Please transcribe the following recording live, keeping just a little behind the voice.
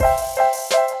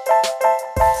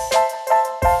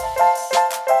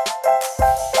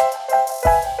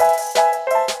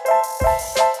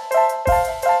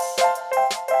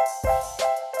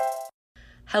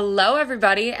Hello,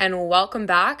 everybody, and welcome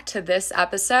back to this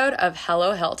episode of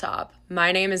Hello Hilltop.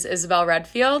 My name is Isabel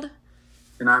Redfield.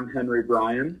 And I'm Henry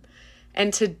Bryan.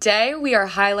 And today we are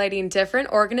highlighting different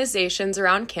organizations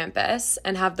around campus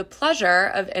and have the pleasure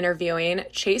of interviewing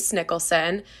Chase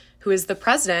Nicholson, who is the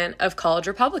president of College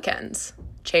Republicans.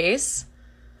 Chase?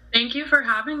 Thank you for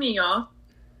having me, y'all.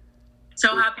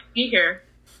 So happy to be here.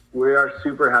 We are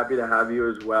super happy to have you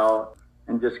as well,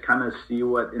 and just kind of see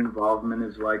what involvement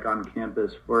is like on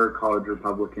campus for College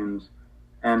Republicans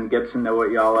and get to know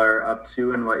what y'all are up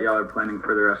to and what y'all are planning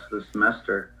for the rest of the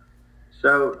semester.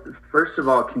 So first of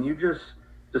all, can you just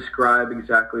describe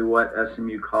exactly what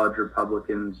SMU College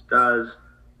Republicans does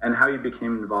and how you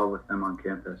became involved with them on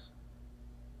campus?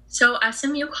 So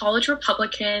SMU College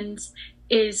Republicans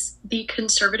is the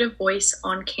conservative voice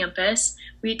on campus.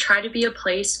 We try to be a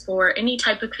place for any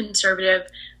type of conservative,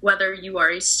 whether you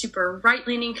are a super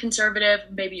right-leaning conservative,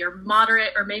 maybe you're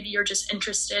moderate, or maybe you're just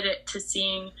interested into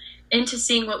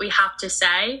seeing what we have to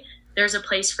say. There's a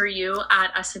place for you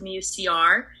at SMU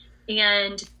CR,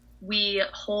 and we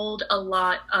hold a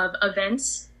lot of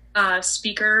events,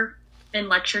 speaker and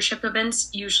lectureship events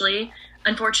usually.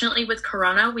 Unfortunately, with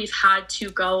Corona, we've had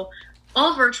to go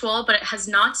all virtual, but it has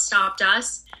not stopped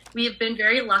us. We have been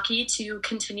very lucky to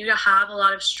continue to have a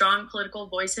lot of strong political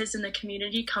voices in the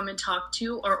community come and talk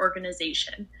to our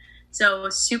organization. So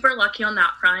super lucky on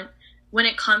that front. When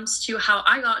it comes to how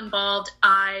I got involved,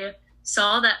 I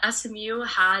saw that SMU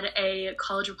had a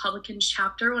College Republicans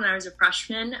chapter when I was a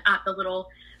freshman at the little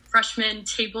freshman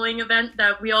tabling event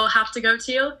that we all have to go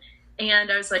to.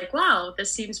 And I was like, wow,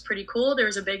 this seems pretty cool.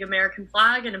 There's a big American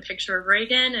flag and a picture of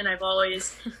Reagan, and I've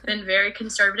always been very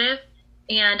conservative.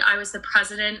 And I was the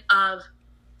president of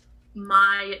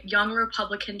my Young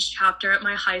Republicans chapter at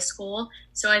my high school.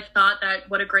 So I thought that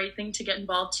what a great thing to get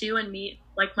involved to and meet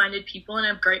like-minded people and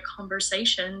have great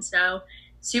conversations. So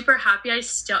super happy I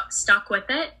stuck with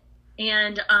it,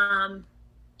 and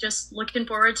just looking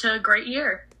forward to a great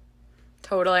year.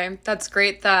 Totally. That's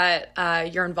great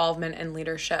that your involvement in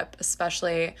leadership,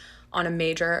 especially on a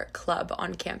major club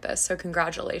on campus. So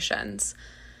congratulations.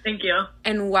 Thank you.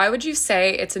 And why would you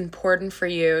say it's important for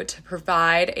you to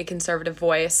provide a conservative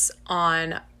voice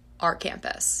on our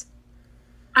campus?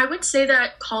 I would say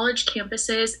that college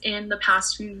campuses in the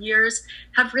past few years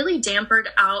have really dampened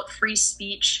out free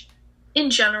speech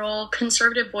in general,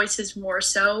 conservative voices more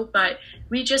so, but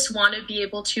we just want to be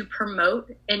able to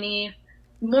promote any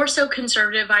more so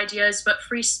conservative ideas, but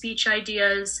free speech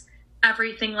ideas,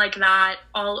 everything like that,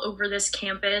 all over this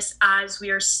campus, as we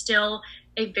are still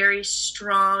a very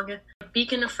strong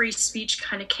beacon of free speech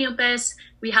kind of campus.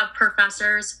 We have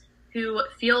professors who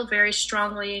feel very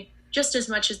strongly, just as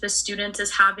much as the students, as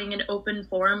having an open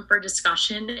forum for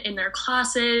discussion in their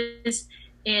classes,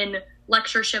 in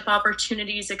lectureship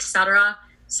opportunities, etc.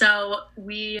 So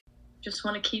we just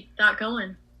want to keep that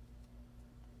going.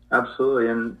 Absolutely.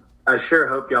 And I sure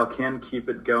hope y'all can keep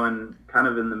it going kind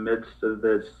of in the midst of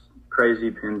this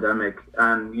crazy pandemic.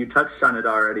 And you touched on it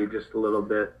already just a little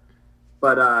bit.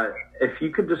 But if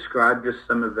you could describe just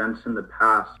some events in the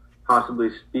past, possibly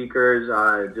speakers,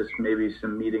 just maybe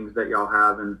some meetings that y'all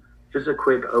have, and just a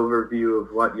quick overview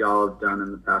of what y'all have done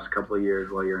in the past couple of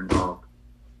years while you're involved.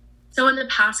 So in the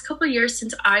past couple of years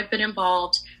since I've been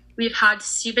involved, we've had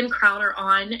Steven Crowder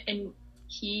on, and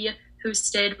he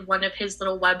hosted one of his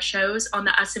little web shows on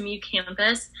the SMU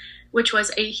campus, which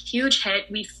was a huge hit.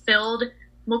 We filled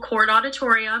McCord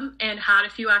Auditorium and had a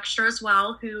few extra as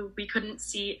well who we couldn't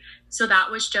see. So that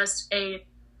was just an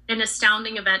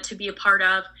astounding event to be a part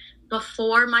of.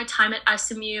 Before my time at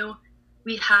SMU,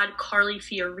 we had Carly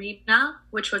Fiorina,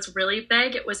 which was really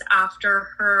big. It was after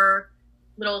her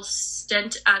little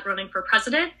stint at running for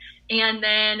president. And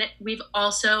then we've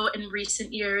also, in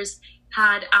recent years,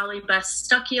 had Allie Beth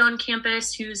Stuckey on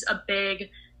campus, who's a big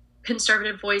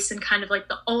conservative voice in kind of like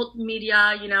the alt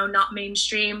media, not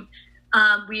mainstream.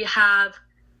 We have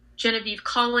Genevieve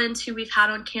Collins, who we've had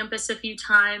on campus a few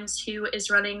times, who is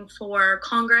running for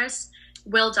Congress.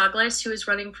 Will Douglas, who is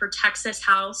running for Texas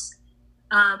House.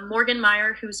 Morgan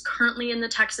Meyer, who's currently in the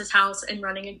Texas House and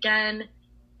running again.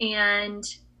 And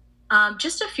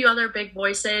just a few other big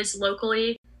voices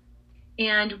locally.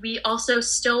 And we also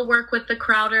still work with the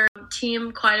Crowder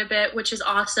team quite a bit, which is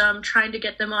awesome, trying to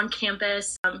get them on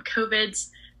campus.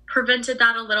 COVID's prevented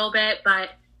that a little bit, but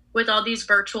with all these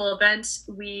virtual events,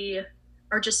 we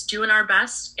are just doing our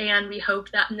best. And we hope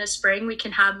that in the spring we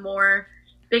can have more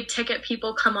big ticket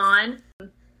people come on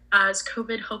as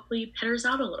COVID hopefully peters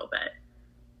out a little bit.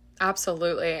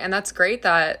 Absolutely. And that's great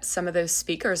that some of those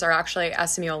speakers are actually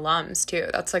SMU alums too.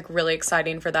 That's like really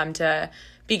exciting for them to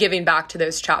be giving back to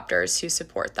those chapters who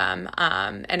support them,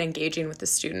 and engaging with the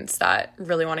students that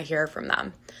really want to hear from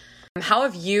them. How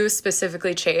have you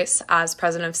specifically, Chase, as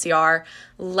president of CR,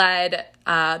 led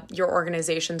your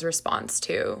organization's response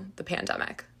to the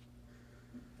pandemic?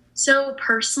 So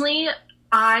personally,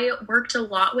 I worked a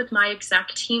lot with my exec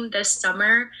team this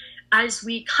summer, as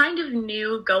we kind of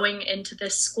knew going into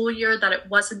this school year that it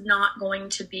was not going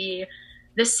to be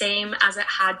the same as it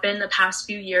had been the past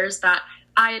few years that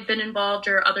I had been involved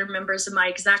or other members of my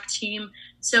exec team.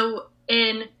 So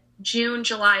in June,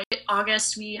 July,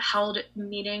 August, we held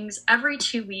meetings every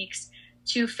 2 weeks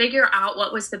to figure out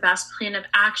what was the best plan of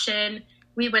action.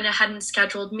 We went ahead and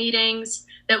scheduled meetings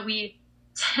that we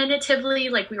tentatively,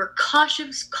 we were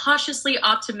cautiously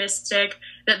optimistic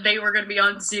that they were going to be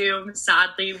on Zoom.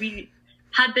 Sadly, we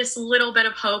had this little bit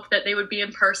of hope that they would be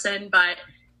in person, but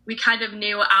we kind of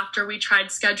knew after we tried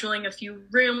scheduling a few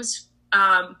rooms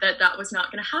that was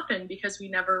not going to happen because we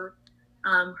never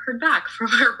heard back from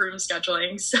our room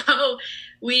scheduling. So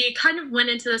we kind of went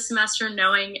into the semester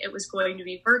knowing it was going to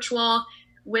be virtual.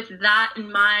 With that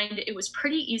in mind, it was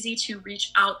pretty easy to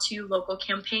reach out to local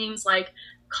campaigns like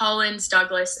Collins,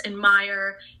 Douglas, and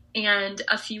Meyer, and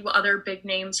a few other big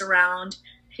names around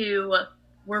who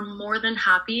were more than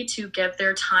happy to give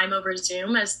their time over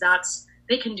Zoom, as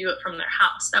they can do it from their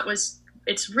house.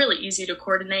 It's really easy to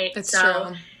coordinate. It's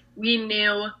true. We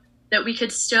knew that we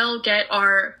could still get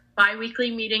our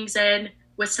bi-weekly meetings in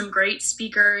with some great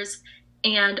speakers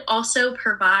and also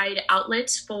provide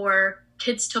outlets for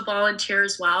kids to volunteer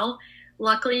as well.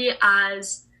 Luckily,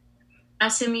 as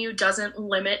SMU doesn't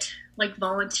limit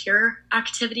volunteer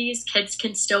activities, kids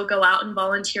can still go out and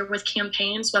volunteer with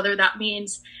campaigns, whether that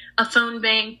means a phone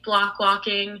bank, block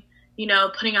walking,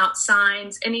 putting out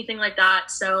signs, anything like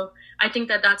that. So I think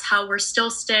that that's how we're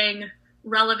still staying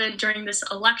relevant during this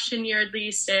election year, at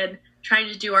least, and trying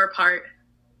to do our part.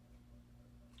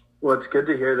 Well, it's good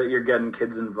to hear that you're getting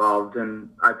kids involved, and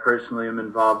I personally am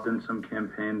involved in some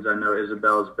campaigns. I know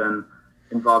Isabel's been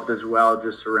involved as well,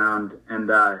 just around, and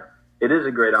it is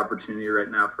a great opportunity right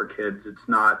now for kids. It's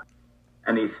not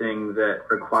anything that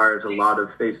requires a lot of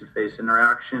face-to-face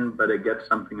interaction, but it gets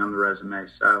something on the resume.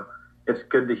 So it's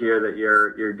good to hear that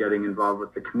you're getting involved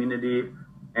with the community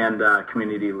and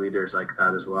community leaders like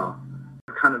that as well.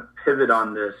 Kind of pivot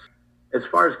on this. As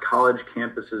far as college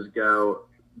campuses go,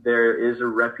 there is a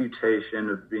reputation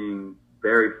of being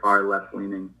very far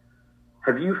left-leaning.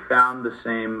 Have you found the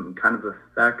same kind of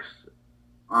effects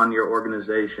on your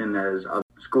organization as other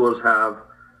schools have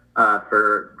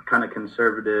for kind of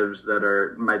conservatives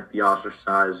that might be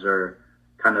ostracized or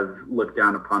kind of looked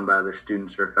down upon by other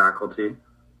students or faculty?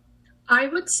 I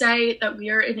would say that we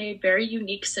are in a very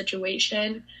unique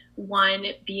situation, one,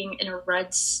 being in a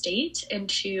red state, and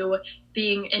two,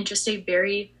 being in just a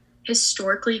very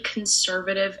historically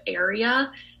conservative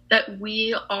area that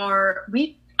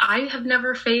I have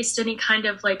never faced any kind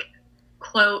of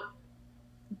quote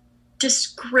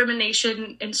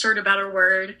discrimination, insert a better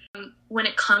word, when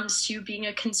it comes to being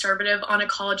a conservative on a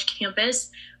college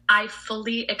campus. I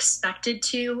fully expected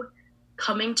to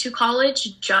coming to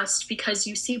college, just because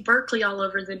you see Berkeley all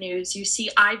over the news, you see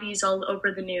Ivies all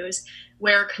over the news,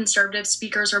 where conservative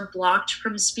speakers are blocked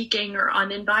from speaking or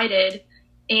uninvited.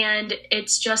 And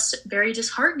it's just very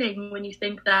disheartening when you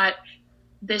think that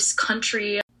this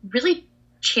country really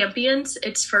champions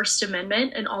its First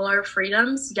Amendment and all our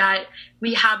freedoms, yet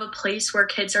we have a place where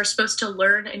kids are supposed to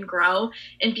learn and grow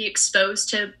and be exposed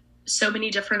to so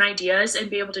many different ideas and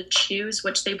be able to choose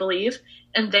which they believe.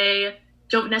 And they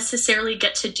don't necessarily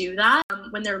get to do that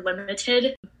when they're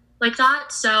limited like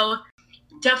that. So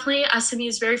definitely SMU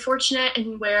is very fortunate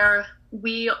in where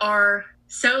we are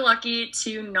so lucky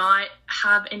to not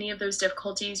have any of those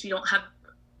difficulties. We don't have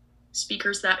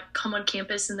speakers that come on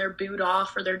campus and they're booed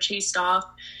off or they're chased off.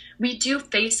 We do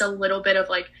face a little bit of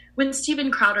when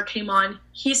Steven Crowder came on,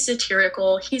 he's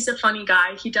satirical, he's a funny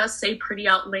guy, he does say pretty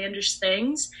outlandish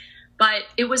things, but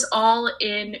it was all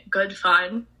in good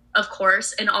fun, of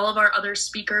course, and all of our other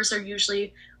speakers are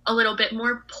usually a little bit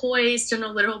more poised and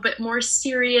a little bit more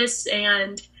serious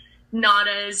and not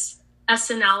as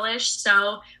SNL-ish,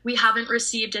 so we haven't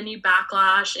received any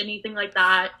backlash, anything like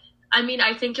that. I mean,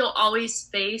 I think you'll always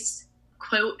face,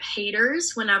 quote,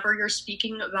 haters whenever you're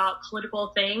speaking about political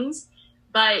things,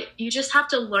 but you just have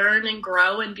to learn and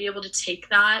grow and be able to take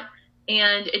that,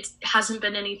 and it hasn't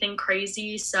been anything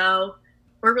crazy, so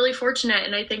we're really fortunate,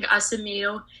 and I think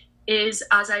SMU is,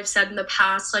 as I've said in the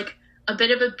past, a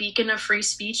bit of a beacon of free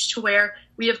speech, to where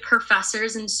we have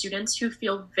professors and students who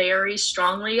feel very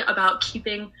strongly about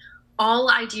keeping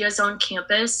all ideas on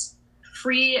campus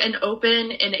free and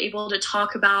open and able to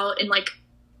talk about and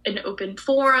an open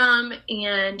forum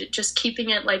and just keeping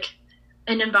it like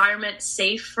an environment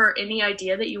safe for any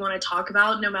idea that you want to talk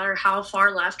about, no matter how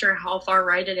far left or how far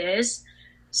right it is.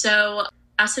 So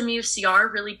SMU CR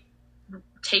really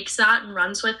takes that and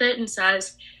runs with it and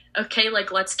says, okay,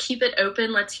 like, let's keep it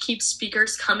open, let's keep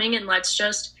speakers coming, and let's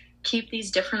just keep these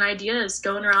different ideas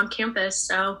going around campus.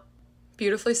 So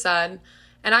beautifully said.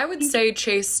 And I would say,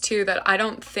 Chase, too, that I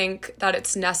don't think that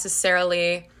it's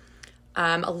necessarily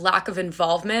a lack of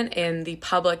involvement in the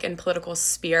public and political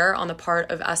sphere on the part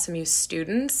of SMU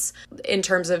students in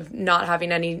terms of not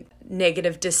having any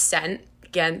negative dissent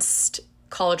against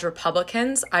college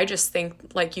Republicans. I just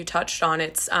think, like you touched on,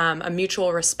 it's a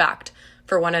mutual respect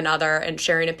for one another and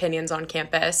sharing opinions on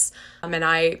campus. And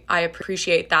I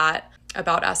appreciate that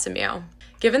about SMU.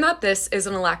 Given that this is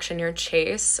an election year,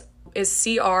 Chase, is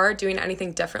CR doing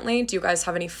anything differently? Do you guys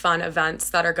have any fun events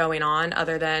that are going on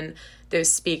other than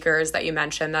those speakers that you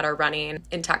mentioned that are running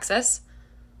in Texas?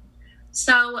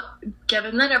 So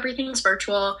given that everything's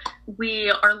virtual,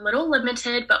 we are a little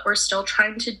limited, but we're still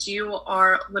trying to do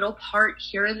our little part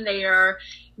here and there.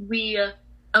 We,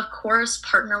 of course,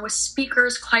 partner with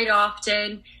speakers quite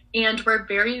often, and we're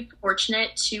very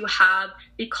fortunate to have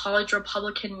the College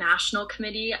Republican National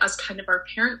Committee as kind of our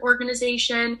parent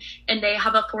organization, and they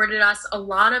have afforded us a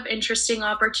lot of interesting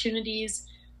opportunities,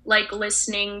 like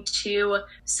listening to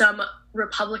some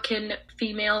Republican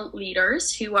female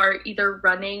leaders who are either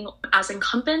running as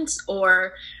incumbents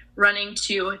or running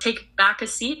to take back a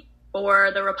seat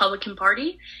for the Republican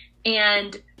Party.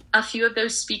 And a few of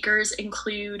those speakers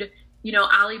include,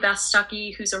 Allie Beth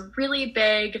Stuckey, who's a really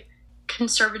big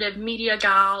conservative media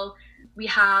gal. We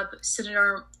have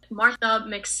Senator Martha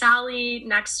McSally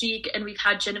next week, and we've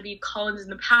had Genevieve Collins in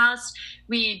the past.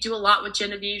 We do a lot with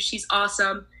Genevieve. She's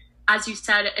awesome. As you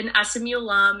said, an SMU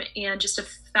alum and just a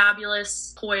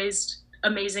fabulous, poised,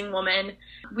 amazing woman.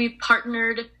 We've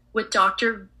partnered with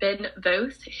Dr. Ben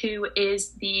Voth, who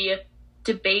is the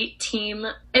debate team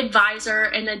advisor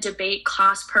and a debate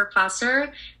class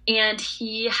professor, and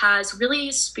he has really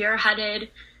spearheaded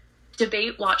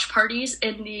debate watch parties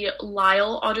in the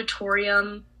Lyle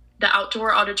Auditorium, the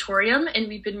outdoor auditorium, and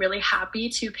we've been really happy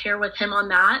to pair with him on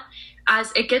that,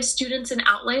 as it gives students an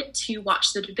outlet to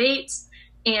watch the debates,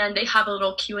 and they have a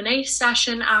little Q&A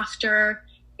session after,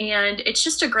 and it's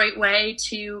just a great way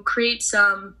to create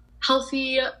some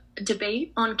healthy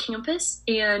debate on campus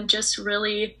and just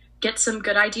really get some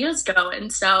good ideas going.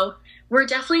 So we're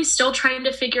definitely still trying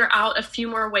to figure out a few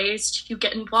more ways to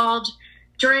get involved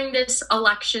during this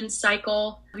election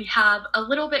cycle. We have a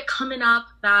little bit coming up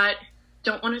that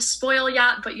don't want to spoil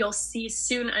yet, but you'll see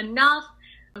soon enough.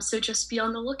 So just be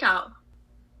on the lookout.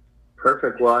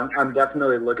 Perfect. Well, I'm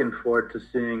definitely looking forward to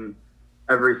seeing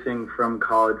everything from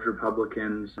college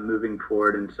Republicans moving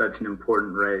forward in such an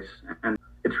important race. And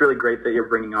it's really great that you're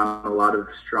bringing on a lot of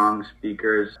strong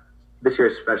speakers. This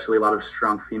year especially, a lot of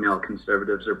strong female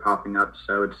conservatives are popping up.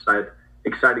 So it's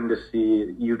exciting to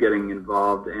see you getting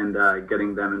involved and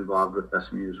getting them involved with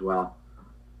SMU as well.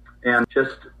 And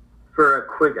just for a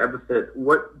quick epithet,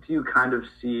 what do you kind of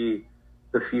see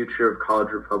the future of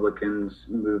college Republicans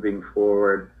moving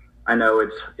forward? I know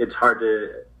it's hard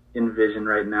to envision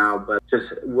right now, but just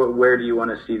where do you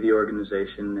want to see the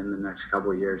organization in the next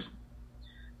couple of years?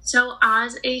 So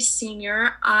as a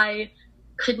senior, I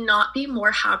could not be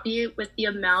more happy with the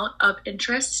amount of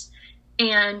interest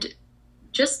and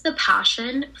just the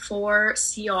passion for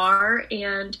CR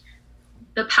and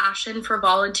the passion for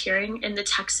volunteering in the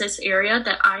Texas area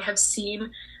that I have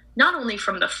seen, not only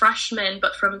from the freshmen,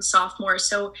 but from sophomores.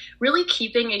 So really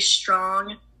keeping a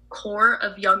strong core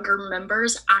of younger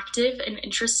members active and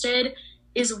interested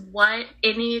is what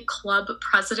any club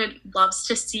president loves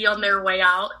to see on their way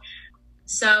out.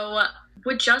 So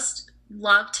would just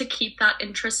love to keep that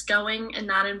interest going and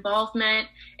that involvement,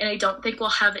 and I don't think we'll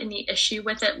have any issue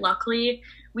with it. Luckily,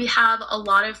 we have a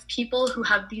lot of people who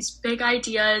have these big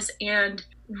ideas and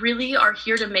really are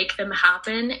here to make them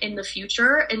happen in the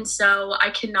future, and so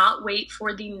I cannot wait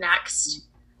for the next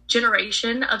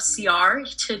generation of CR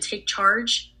to take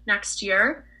charge next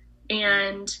year,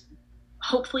 and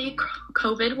hopefully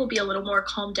COVID will be a little more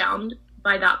calmed down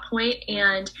by that point,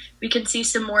 and we can see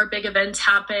some more big events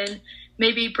happen.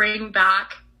 Maybe bring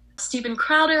back Steven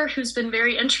Crowder, who's been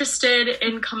very interested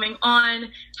in coming on.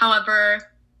 However,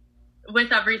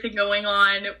 with everything going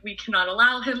on, we cannot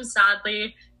allow him,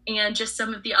 sadly. And just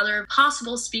some of the other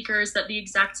possible speakers that the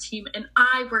exec team and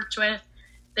I worked with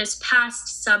this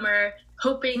past summer,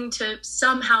 hoping to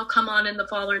somehow come on in the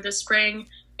fall or the spring.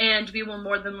 And we will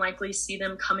more than likely see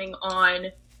them coming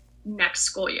on next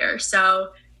school year.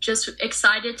 So just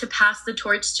excited to pass the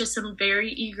torch to some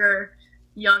very eager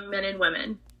young men and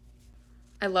women.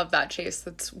 I love that, Chase.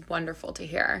 That's wonderful to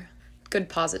hear. Good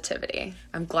positivity.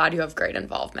 I'm glad you have great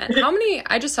involvement.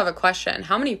 I just have a question.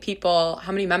 How many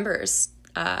members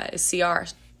is CR?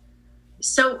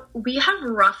 So we have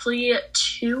roughly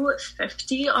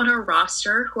 250 on our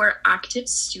roster who are active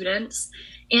students.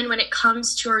 And when it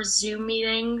comes to our Zoom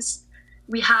meetings,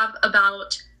 we have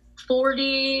about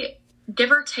 40,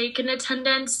 give or take, in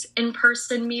attendance.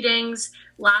 In-person meetings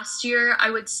last year, I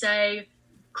would say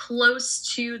close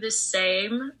to the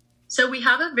same. So we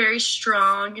have a very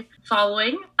strong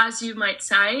following, as you might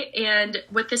say. And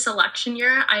with this election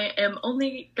year, I am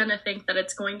only going to think that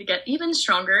it's going to get even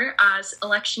stronger, as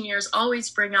election years always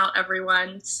bring out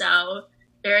everyone. So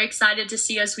very excited to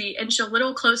see, as we inch a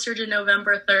little closer to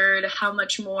November 3rd, how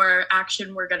much more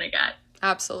action we're going to get.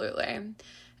 Absolutely.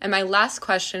 And my last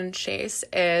question, Chase,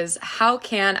 is how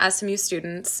can SMU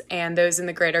students and those in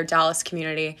the greater Dallas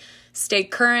community stay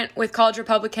current with College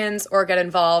Republicans or get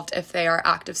involved if they are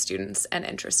active students and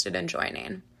interested in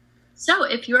joining? So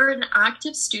if you're an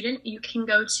active student, you can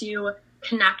go to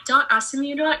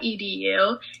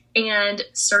connect.smu.edu and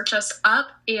search us up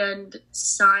and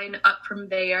sign up from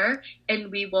there.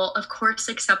 And we will, of course,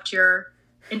 accept your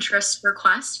interest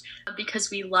request,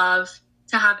 because we love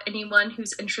to have anyone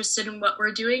who's interested in what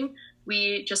we're doing.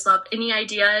 We just love any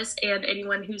ideas, and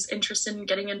anyone who's interested in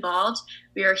getting involved,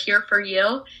 we are here for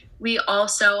you. We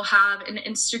also have an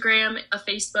Instagram, a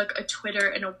Facebook, a Twitter,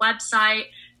 and a website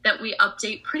that we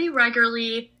update pretty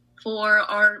regularly for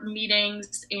our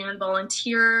meetings and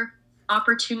volunteer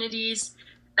opportunities,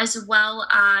 as well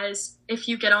as if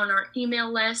you get on our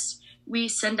email list, we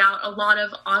send out a lot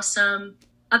of awesome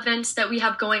events that we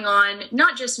have going on,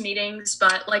 not just meetings,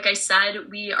 but like I said,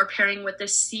 we are pairing with the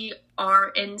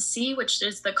CRNC, which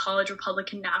is the College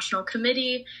Republican National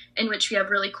Committee, in which we have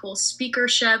really cool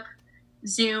speakership,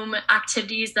 Zoom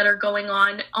activities that are going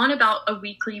on about a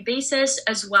weekly basis,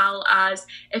 as well as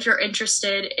if you're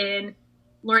interested in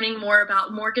learning more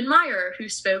about Morgan Meyer, who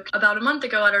spoke about a month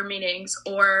ago at our meetings,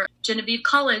 or Genevieve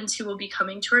Collins, who will be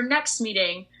coming to our next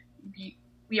meeting.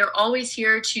 We are always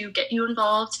here to get you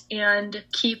involved and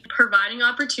keep providing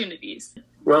opportunities.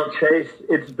 Well, Chase,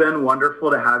 it's been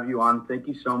wonderful to have you on. Thank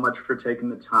you so much for taking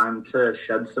the time to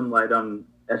shed some light on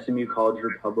SMU College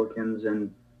Republicans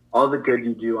and all the good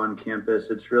you do on campus.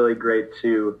 It's really great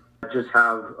to just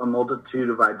have a multitude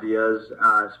of ideas,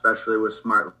 especially with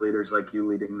smart leaders like you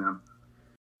leading them.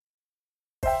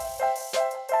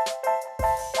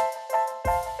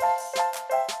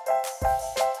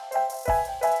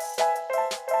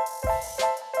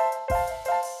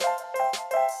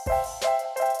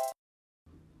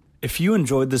 If you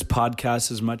enjoyed this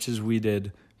podcast as much as we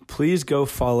did, please go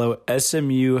follow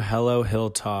SMU Hello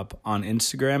Hilltop on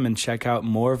Instagram and check out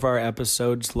more of our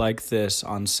episodes like this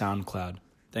on SoundCloud.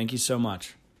 Thank you so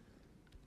much.